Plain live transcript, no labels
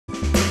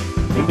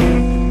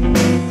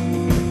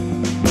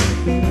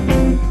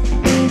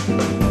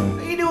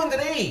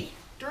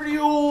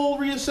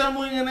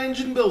reassembling an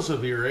engine,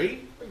 BillSiff here, eh?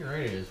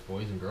 Right it is,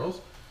 boys and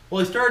girls.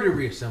 Well, I started to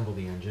reassemble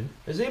the engine.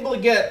 I was able to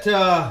get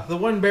the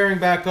one bearing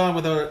back on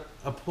without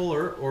a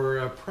puller or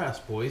a press,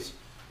 boys.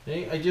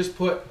 Okay, I just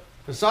put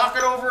a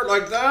socket over it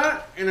like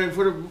that, and I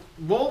put a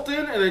bolt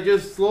in, and I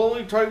just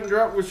slowly tightened her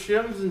up with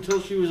shims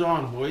until she was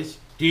on, boys.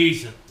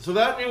 Decent. So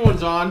that new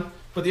one's on.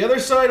 But the other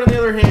side, on the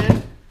other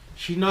hand,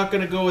 she's not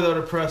going to go without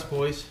a press,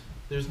 boys.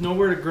 There's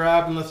nowhere to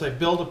grab unless I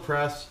build a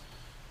press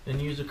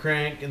and use a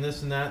crank and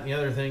this and that and the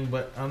other thing,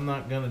 but I'm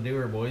not going to do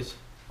her, boys.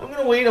 I'm going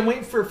to wait. I'm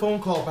waiting for a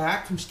phone call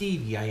back from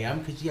Stevie, I am,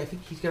 because I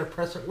think he's got a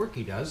press at work,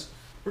 he does.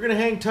 We're going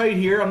to hang tight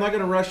here. I'm not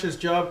going to rush this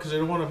job because I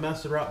don't want to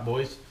mess it up,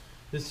 boys.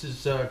 This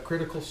is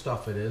critical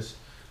stuff, it is.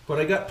 But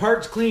I got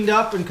parts cleaned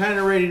up and kind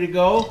of ready to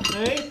go.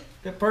 Hey,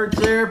 got parts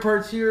there,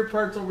 parts here,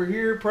 parts over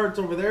here, parts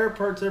over there,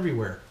 parts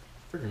everywhere.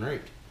 Freaking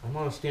right. I'm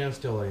on a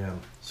standstill, I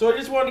am. So I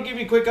just wanted to give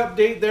you a quick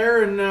update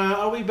there, and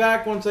I'll be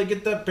back once I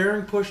get that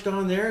bearing pushed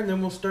on there, and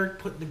then we'll start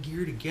putting the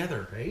gear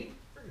together, right?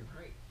 Freaking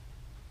right.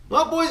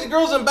 Well, boys and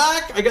girls, I'm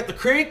back. I got the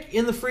crank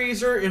in the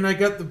freezer, and I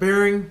got the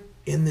bearing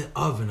in the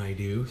oven, I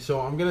do. So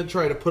I'm going to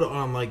try to put it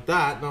on like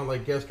that, not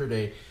like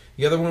yesterday.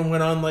 The other one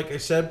went on, like I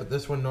said, but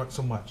this one not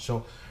so much.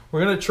 So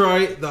we're going to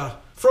try the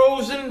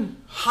frozen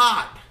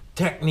hot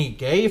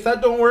technique, eh? If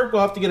that don't work,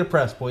 we'll have to get a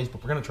press, boys,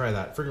 but we're going to try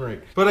that. Freaking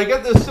right. But I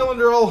got this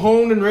cylinder all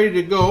honed and ready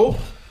to go.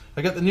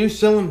 I got the new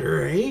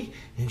cylinder, eh?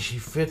 And she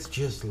fits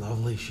just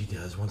lovely, she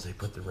does, once I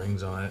put the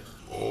rings on it.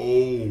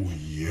 Oh,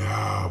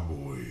 yeah,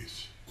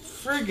 boys.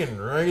 Friggin'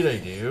 right I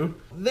do.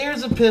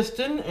 There's a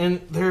piston,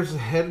 and there's a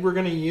head we're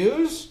going to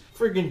use.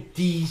 Friggin'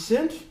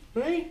 decent,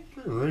 right?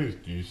 Right,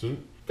 it's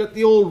decent. Got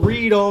the old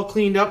reed all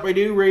cleaned up, I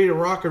do, ready to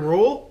rock and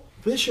roll.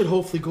 This should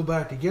hopefully go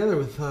back together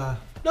with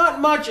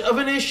not much of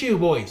an issue,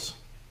 boys.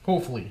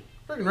 Hopefully.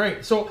 Freaking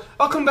right. So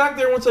I'll come back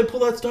there once I pull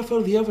that stuff out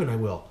of the oven, I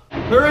will.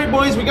 Alright,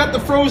 boys, we got the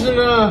frozen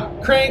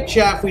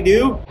crankshaft we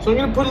do. So I'm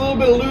going to put a little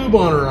bit of lube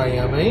on her, I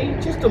am, eh?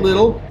 Just a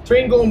little.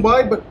 Train going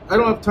by, but I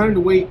don't have time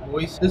to wait,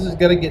 boys. This has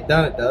got to get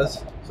done, it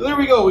does. So there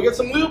we go. We got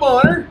some lube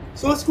on her.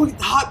 So let's go get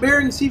the hot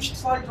bearing and see if she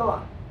slides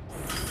on.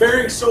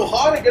 Bearing's so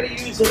hot, I got to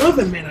use an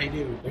oven, man, I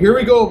do. Here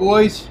we go,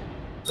 boys.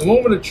 The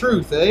moment of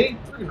truth, eh?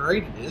 Freaking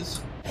right it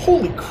is.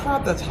 Holy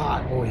crap, that's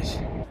hot, boys.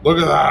 Look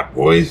at that,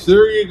 boys.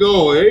 There you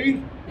go, eh?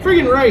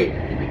 Friggin' right.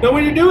 Now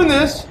when you're doing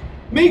this,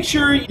 make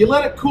sure you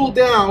let it cool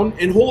down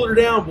and hold her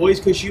down, boys,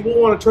 because she won't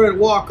want to try to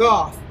walk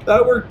off.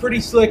 That worked pretty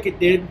slick, it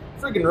did.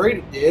 Friggin' right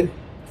it did. It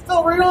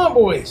fell right on,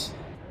 boys.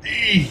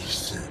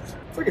 Decent.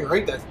 Friggin'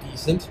 right that's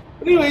decent.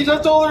 But anyways,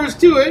 that's all there is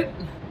to it.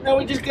 Now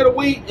we just gotta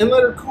wait and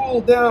let her cool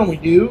down, we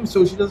do,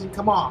 so she doesn't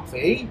come off,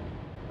 eh?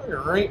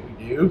 Friggin' right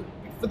we do.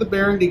 Wait for the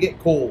bearing to get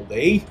cold,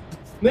 eh? And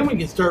then we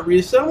can start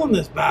reassembling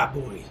this bad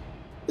boy.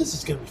 This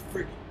is gonna be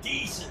friggin'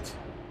 decent.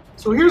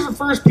 So here's the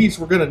first piece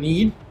we're gonna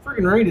need.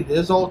 Friggin' right it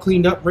is, all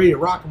cleaned up, ready to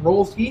rock and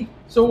roll ski.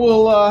 So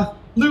we'll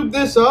lube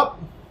this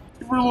up.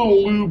 Give her a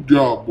little lube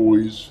job,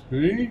 boys,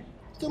 eh?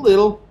 Just a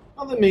little,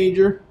 nothing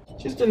major.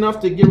 Just enough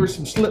to give her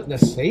some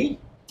slipness, eh?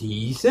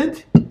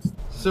 Decent.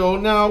 So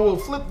now we'll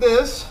flip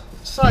this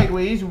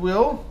sideways,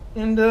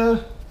 and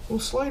we'll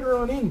slide her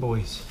on in,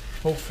 boys.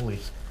 Hopefully.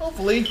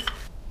 Hopefully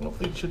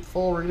it should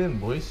fall right in,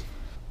 boys.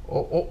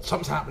 Oh,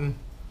 something's happening.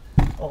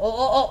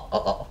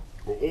 Oh.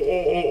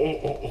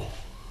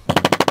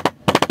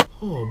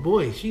 Oh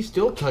boy, she's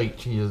still tight,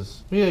 she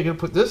is. Maybe I gotta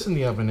put this in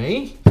the oven,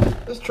 eh?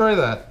 Let's try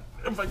that.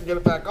 If I can get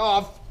it back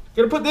off.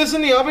 Gonna put this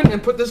in the oven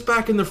and put this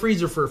back in the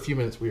freezer for a few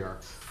minutes, we are.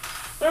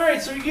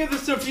 Alright, so we give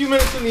this a few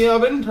minutes in the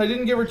oven. I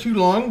didn't give her too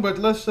long, but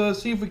let's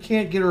see if we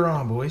can't get her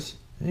on, boys.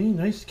 Hey,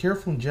 nice,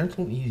 careful, and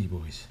gentle, and easy,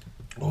 boys.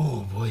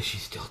 Oh boy,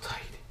 she's still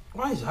tight.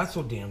 Why is that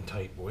so damn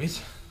tight,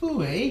 boys?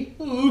 Ooh, eh?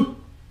 Ooh.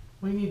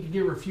 We need to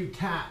give her a few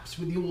taps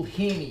with the old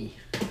hammy.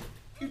 A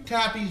few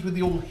tappies with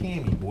the old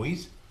hammy,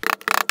 boys.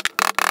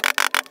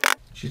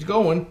 She's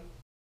going.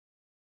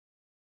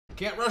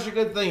 Can't rush a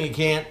good thing, you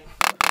can't.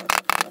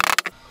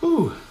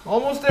 Ooh,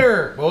 almost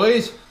there,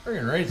 boys.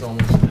 Friggin' right, it's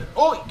almost there.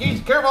 Oh,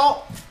 geez,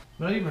 careful!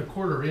 Not even a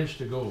quarter inch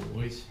to go,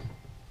 boys.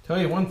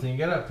 Tell you one thing, you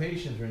gotta have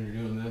patience when you're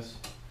doing this.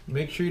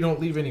 Make sure you don't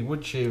leave any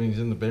wood shavings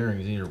in the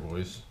bearings either,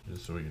 boys.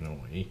 Just so you know,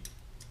 eh?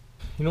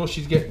 You know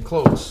she's getting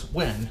close.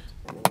 When?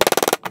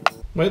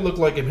 Might look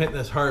like I'm hitting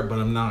this hard, but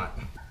I'm not.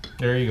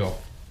 There you go.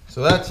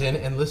 So that's in,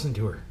 and listen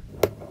to her.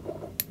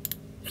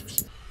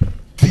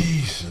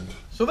 Decent.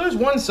 So there's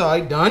one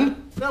side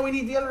done. Now we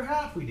need the other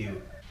half, we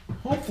do.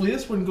 Hopefully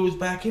this one goes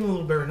back in a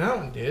little better than that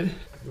one did.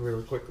 Give her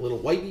a quick little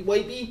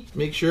wipey.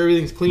 Make sure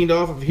everything's cleaned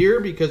off of here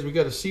because we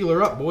got to seal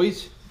her up,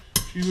 boys.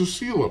 She's a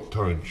seal-up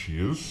time, she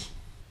is.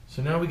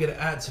 So now we got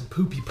to add some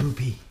poopy.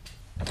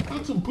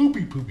 Add some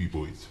poopy,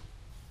 boys.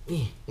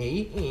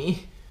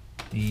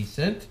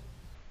 Decent.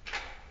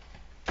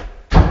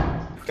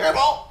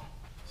 Careful!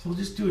 So we'll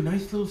just do a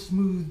nice little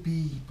smooth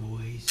bead,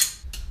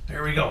 boys.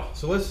 There we go.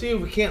 So let's see if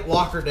we can't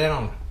lock her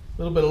down.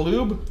 A little bit of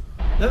lube.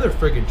 Another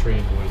friggin'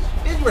 train, boys.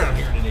 It's around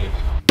here today.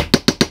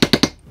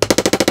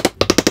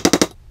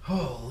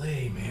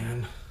 Holy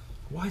man.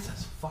 Why is that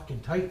so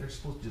fucking tight? They're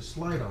supposed to just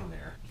slide on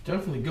there. She's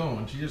definitely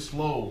going. She's just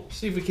slow.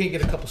 See if we can't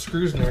get a couple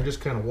screws in there and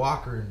just kind of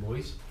walk her in,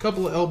 boys. A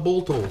couple of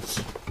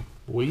El-Boltos,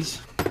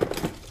 boys.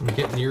 I'm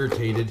getting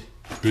irritated.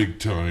 Big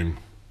time.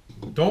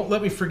 Don't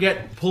let me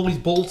forget to pull these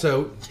bolts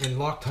out and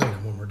Loctite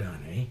them when we're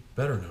done, eh?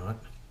 Better not.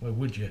 Why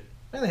would you?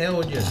 Why the hell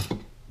would you?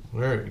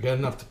 Alright, we got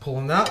enough to pull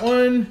on that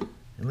one.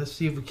 And let's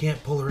see if we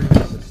can't pull her in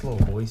nice and slow,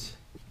 boys.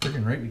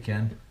 Freaking right we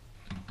can.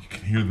 You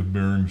can hear the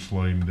bearing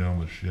sliding down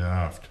the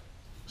shaft.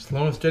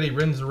 Slow and steady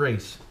wins the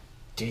race.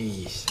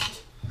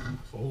 Decent.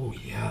 Oh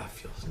yeah, that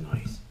feels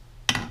nice.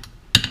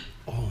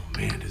 Oh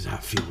man, does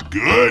that feel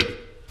Good!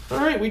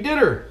 Alright, we did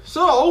her.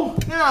 So,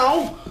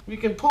 now we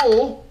can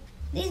pull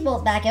these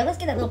bolts back out. Let's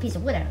get that little piece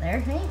of wood out of there.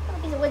 Hey,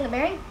 little piece of wood in the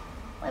bearing.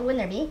 Why wouldn't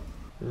there be?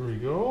 There we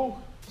go.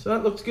 So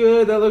that looks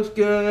good, that looks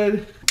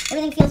good.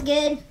 Everything feels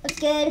good, looks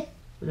good.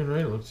 Freaking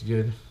right, it looks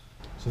good.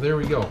 So there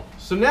we go.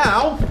 So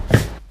now,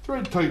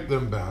 Thread tight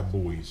them bad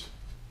boys.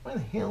 why the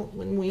hell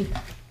wouldn't we?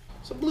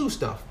 Some blue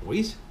stuff,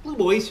 boys. Blue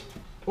boys.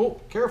 Oh,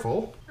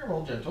 careful.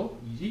 Careful, gentle,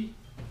 easy.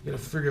 Gotta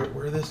figure out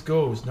where this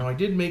goes. Now I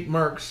did make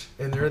marks,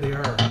 and there they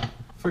are.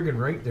 Friggin'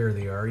 right there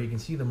they are. You can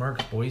see the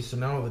marks, boys. So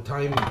now the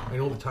timing, I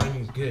know the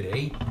timing's good,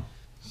 eh?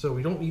 So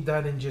we don't need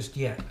that in just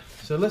yet.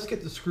 So let's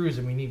get the screws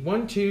in. We need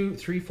 1, 2,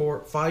 3,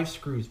 4, 5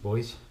 screws,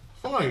 boys.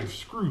 5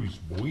 screws,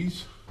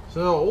 boys.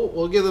 So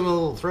we'll give them a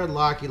little thread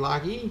locky.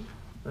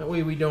 That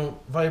way we don't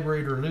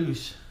vibrate or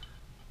loose.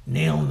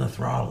 Nailing the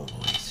throttle,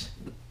 boys.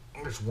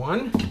 There's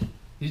one.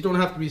 These don't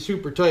have to be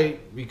super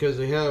tight because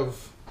they have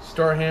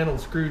star-handled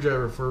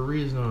screwdriver for a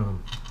reason on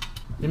them.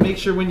 And make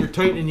sure when you're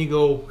tightening you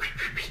go,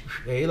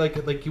 hey,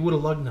 like you would a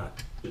lug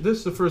nut. This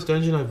is the first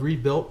engine I've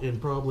rebuilt in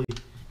probably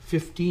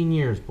 15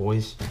 years,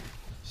 boys.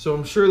 So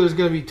I'm sure there's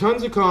going to be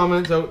tons of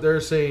comments out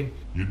there saying,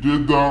 You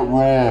did that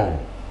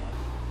wrong.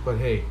 but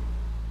hey,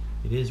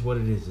 it is what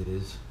it is, it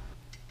is.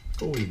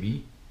 Go away,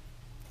 B.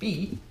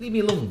 B, leave me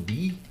alone,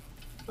 B.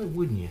 Why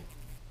wouldn't you?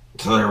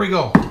 So there we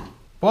go.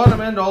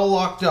 Bottom end all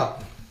locked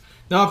up.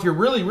 Now if you're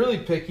really, really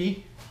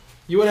picky,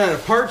 you would have had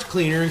a parts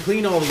cleaner and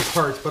clean all these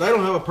parts, but I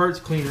don't have a parts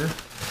cleaner.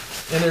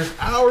 And there's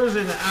hours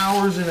and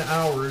hours and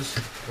hours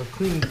of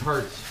cleaning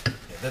parts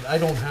that I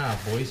don't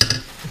have, boys.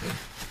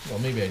 Well,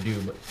 maybe I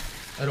do, but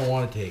I don't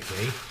want to take,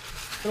 eh?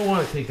 I don't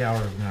want to take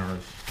hours and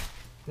hours.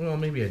 Well,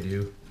 maybe I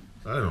do.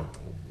 I don't know,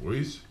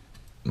 boys.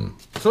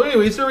 So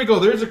anyways, there we go.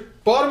 There's a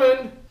bottom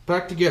end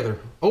back together.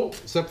 Oh,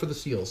 except for the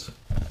seals.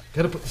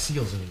 Gotta put the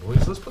seals in,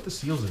 boys. Let's put the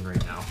seals in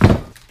right now.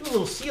 Do a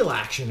little seal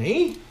action,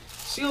 eh?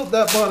 Seal up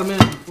that bottom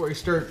end before I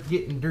start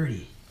getting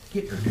dirty.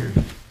 Get her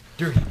dirty.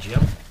 Dirty,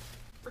 Jim.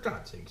 For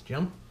God's sakes,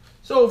 Jim.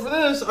 So for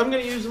this, I'm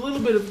going to use a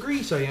little bit of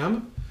grease, I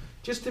am.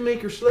 Just to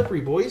make her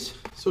slippery, boys.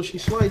 So she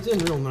slides in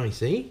real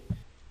nice, eh?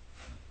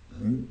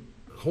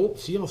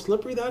 See how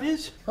slippery that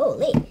is?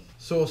 Holy.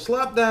 So I'll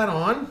slap that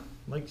on,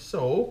 like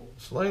so.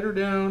 Slide her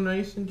down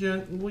nice and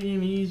gently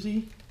and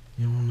easy.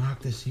 And we'll knock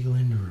the seal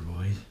into her,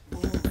 boys.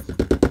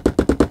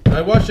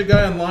 I watched a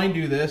guy online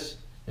do this,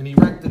 and he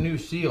wrecked the new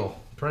seal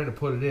trying to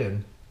put it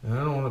in. And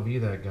I don't want to be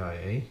that guy,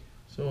 eh?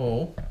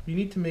 So, you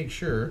need to make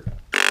sure.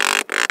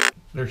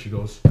 There she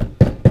goes.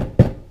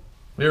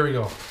 There we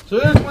go. So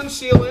there's one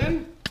seal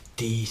in.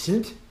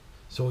 Decent.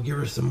 So we'll give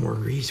her some more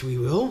grease, we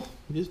will.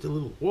 Just a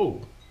little,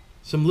 whoa.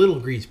 Some little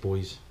grease,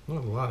 boys.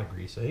 Not a lot of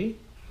grease, eh?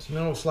 So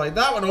now we'll slide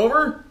that one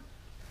over.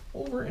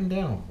 Over and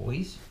down,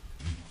 boys.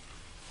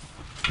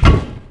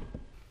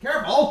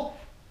 Careful!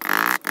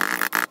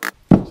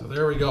 So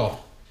there we go.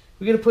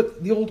 We gotta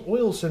put the old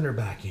oil cylinder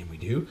back in, we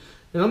do.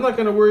 And I'm not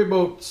gonna worry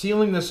about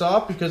sealing this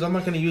off because I'm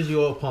not gonna use the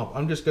oil pump.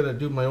 I'm just gonna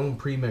do my own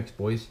premix,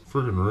 boys.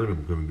 Friggin' right,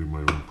 I'm gonna do my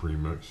own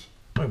premix.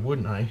 Why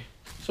wouldn't I?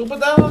 So put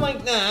that on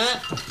like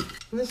that.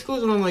 And this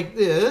goes on like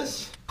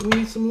this. We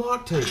need some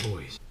Loctite,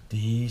 boys.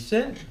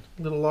 Decent.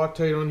 Little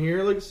Loctite on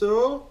here like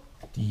so.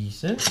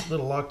 Decent.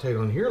 Little Loctite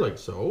on here like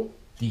so.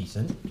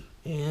 Decent.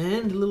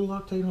 And a little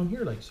Loctite on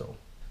here like so.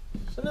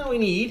 So now we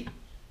need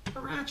a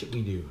ratchet,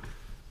 we do.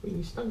 We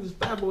can snug this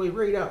bad boy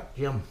right up,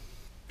 Jim.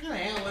 How the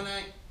hell when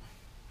I...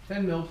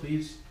 10 mil,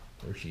 please.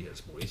 There she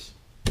is, boys.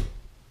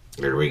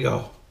 There we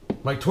go.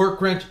 My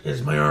torque wrench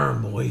is my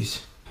arm,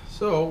 boys.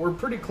 So we're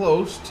pretty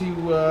close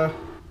to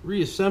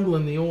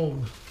reassembling the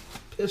old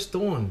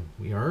piston.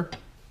 We are.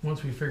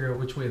 Once we figure out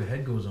which way the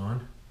head goes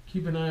on.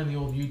 Keep an eye on the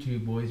old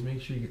YouTube, boys.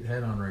 Make sure you get the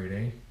head on right,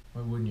 eh?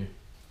 Why wouldn't you?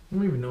 I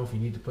don't even know if you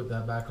need to put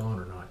that back on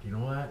or not. You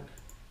know that?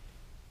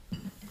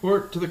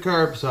 Port to the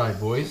carb side,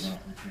 boys.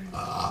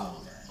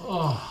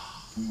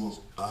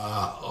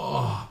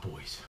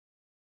 Boys.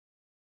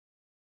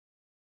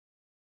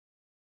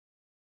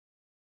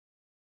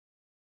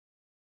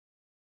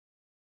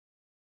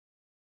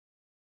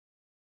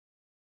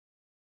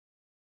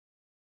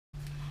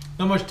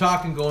 Not much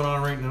talking going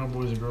on right now,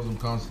 boys and girls. I'm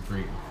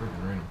concentrating.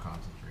 Freaking right, I'm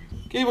concentrating.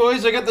 Okay,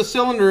 boys, I got the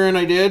cylinder in.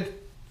 I did.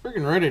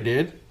 Freaking right, I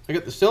did. I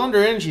got the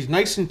cylinder in. She's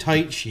nice and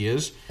tight. She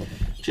is.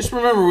 Just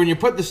remember, when you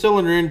put the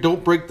cylinder in,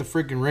 don't break the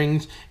freaking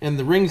rings. And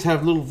the rings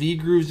have little V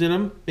grooves in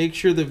them. Make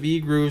sure the V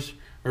grooves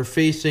are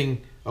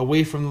facing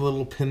away from the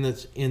little pin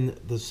that's in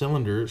the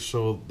cylinder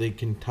so they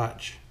can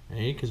touch.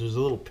 Okay, because there's a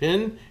little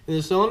pin in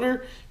the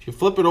cylinder. If you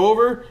flip it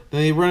over,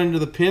 then they run into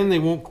the pin. They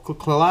won't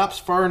collapse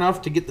far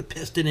enough to get the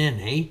piston in,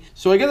 eh?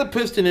 So I got the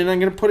piston in. I'm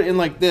going to put it in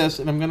like this,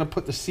 and I'm going to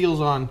put the seals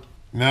on.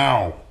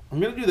 Now. I'm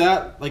going to do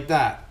that like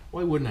that.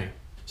 Why wouldn't I?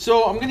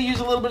 So I'm going to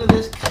use a little bit of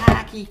this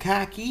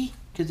khaki,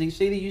 because they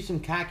say they use some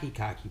khaki,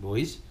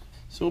 boys.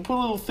 So we'll put a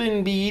little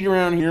thin bead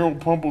around here. We'll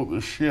pump out the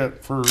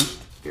shit first.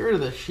 Get rid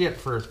of the shit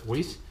first,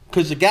 boys.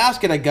 Because the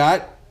gasket I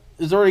got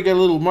has already got a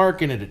little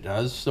mark in it, it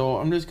does. So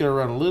I'm just going to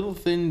run a little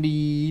thin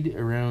bead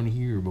around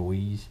here,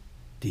 boys.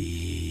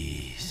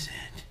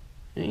 Decent.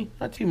 Okay,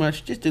 not too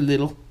much, just a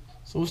little.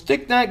 So we'll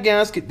stick that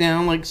gasket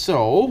down like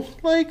so.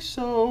 Like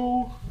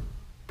so.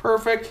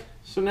 Perfect.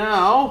 So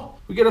now,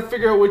 we got to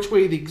figure out which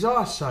way the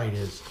exhaust side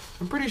is.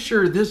 I'm pretty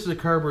sure this is the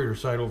carburetor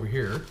side over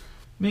here.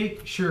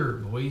 Make sure,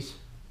 boys.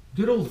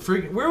 Good old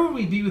friggin', where would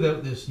we be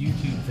without this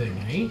YouTube thing,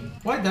 eh?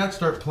 Why'd that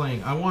start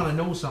playing? I want to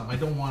know something. I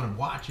don't want to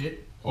watch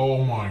it.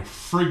 Oh my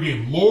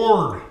friggin'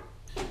 Lord.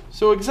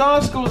 So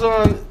exhaust goes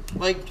on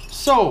like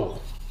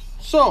so.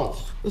 So,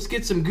 let's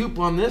get some goop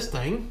on this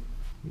thing.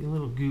 Be a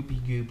little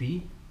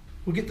goopy.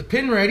 We'll get the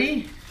pin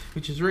ready,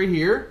 which is right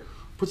here.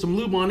 Put some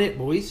lube on it,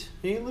 boys.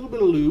 Hey, a little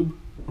bit of lube.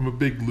 I'm a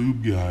big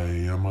lube guy, I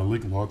am. I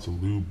like lots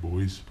of lube,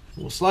 boys.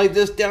 We'll slide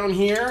this down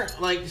here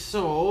like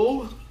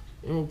so.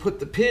 And we'll put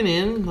the pin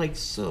in like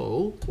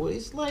so,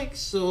 boys, like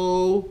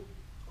so.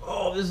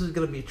 Oh, this is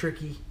gonna be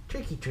tricky.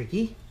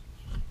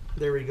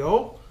 There we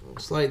go. We'll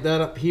slide that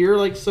up here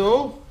like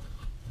so.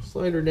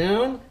 Slide her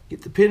down.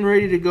 Get the pin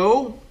ready to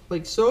go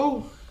like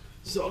so.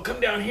 So I'll come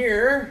down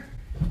here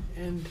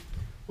and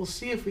we'll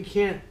see if we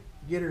can't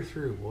get her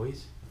through,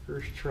 boys.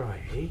 First try,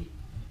 eh?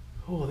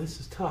 Oh, this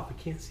is tough. I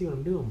can't see what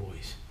I'm doing,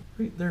 boys.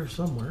 Right there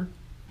somewhere.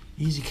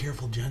 Easy,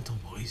 careful, gentle,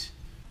 boys.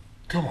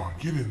 Come on,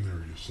 get in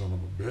there, you son of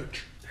a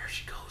bitch. There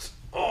she goes.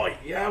 Oh,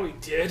 yeah, we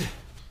did.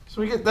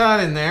 So we get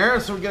that in there.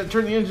 So we got to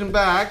turn the engine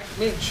back.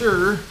 Make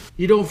sure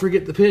you don't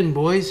forget the pin,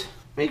 boys.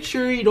 Make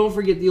sure you don't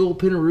forget the old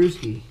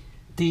Pinarooski.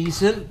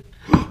 Decent.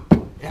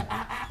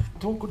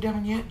 Don't go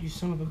down yet, you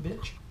son of a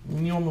bitch.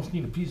 We almost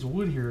need a piece of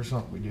wood here or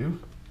something, we do.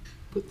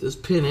 Put this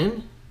pin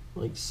in,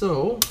 like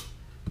so.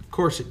 Of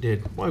course it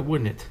did. Why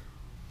wouldn't it?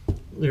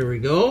 There we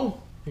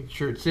go. Make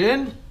sure it's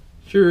in.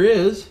 Sure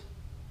is.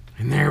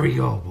 And there we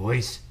go,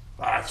 boys.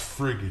 That's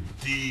friggin'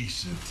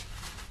 decent.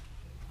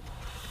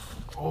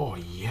 Oh,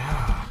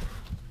 yeah.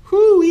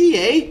 Hoo-wee,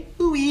 eh?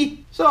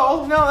 Hoo-wee.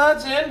 So, now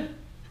that's in.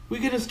 We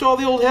can install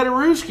the old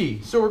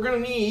Pinarooski. So we're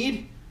going to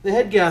need the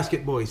head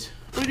gasket, boys.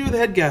 What do we do with the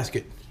head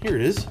gasket? Here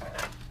it is.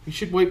 We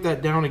should wipe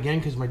that down again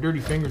because my dirty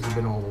fingers have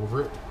been all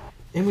over it.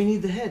 And we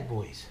need the head,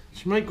 boys.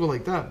 She might go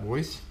like that,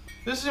 boys.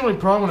 This is the only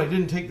problem when I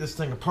didn't take this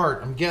thing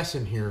apart. I'm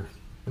guessing here.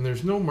 And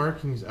there's no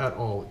markings at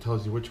all. It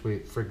tells you which way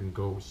it friggin'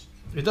 goes.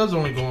 It does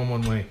only go on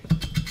one way.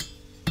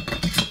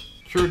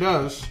 Sure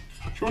does.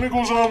 It only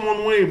goes on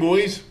one way,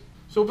 boys.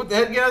 So we'll put the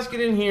head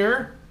gasket in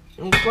here.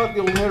 And we'll slap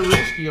the old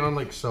Pinarooski on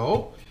like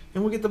so.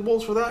 And we'll get the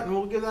bolts for that and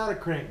we'll give that a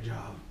crank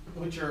job.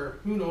 Which are,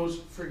 who knows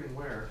friggin'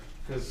 where.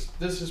 Because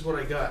this is what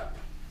I got.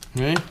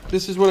 Okay,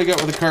 this is what I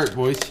got with the cart,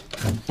 boys.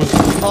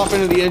 The top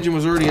end of the engine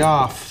was already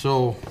off,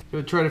 so I'm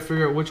gonna try to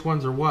figure out which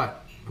ones are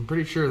what. I'm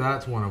pretty sure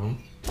that's one of them.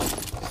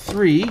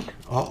 3.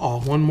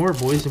 One more,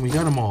 boys, and we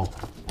got them all.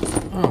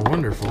 Oh,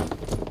 wonderful.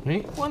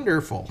 Okay,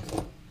 wonderful.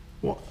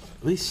 Well,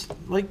 at least,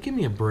 like, give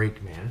me a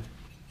break, man.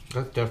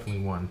 That's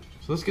definitely one.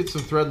 So let's get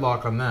some thread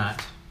lock on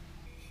that.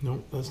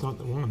 Nope, that's not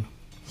the one.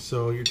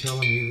 So you're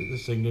telling me that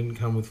this thing didn't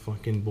come with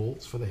fucking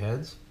bolts for the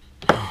heads?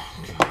 Oh,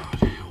 God,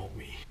 help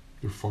me.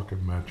 They're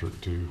fucking metric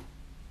too.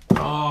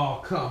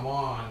 Oh, come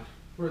on.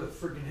 Where are the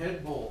freaking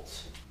head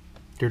bolts?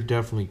 They're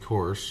definitely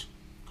coarse.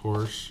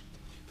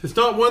 If it's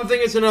not one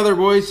thing, it's another,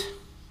 boys.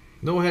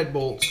 No head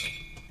bolts.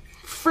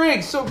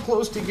 Frig, so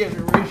close to getting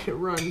it ready to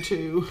run,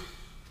 too.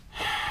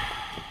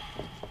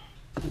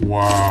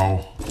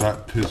 Wow,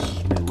 that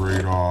pisses me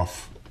right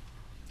off.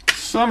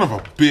 Son of a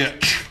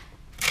bitch.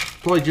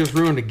 Probably just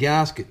ruined a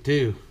gasket,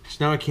 too.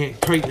 So now I can't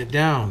tighten it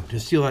down to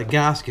seal that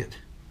gasket.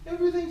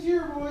 Everything's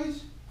here,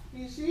 boys.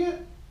 You see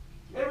it?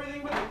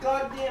 Everything but the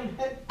goddamn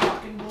head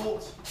fucking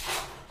bolts.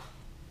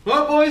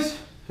 Well, boys,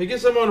 I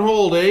guess I'm on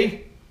hold, eh?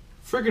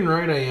 Friggin'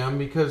 right I am,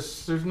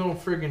 because there's no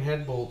friggin'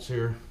 head bolts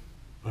here.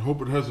 I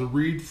hope it has a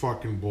reed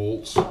fucking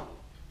bolts.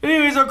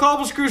 Anyways, I'll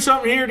cobble screw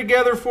something here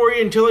together for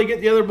you until I get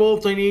the other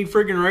bolts I need.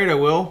 Friggin' right I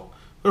will.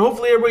 But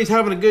hopefully everybody's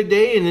having a good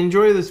day and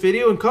enjoy this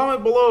video. And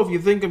comment below if you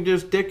think I'm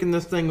just dicking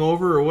this thing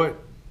over or what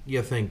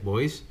you think,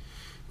 boys.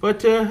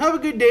 But have a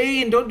good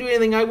day and don't do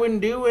anything I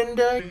wouldn't do. And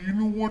you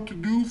know what to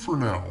do for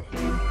now.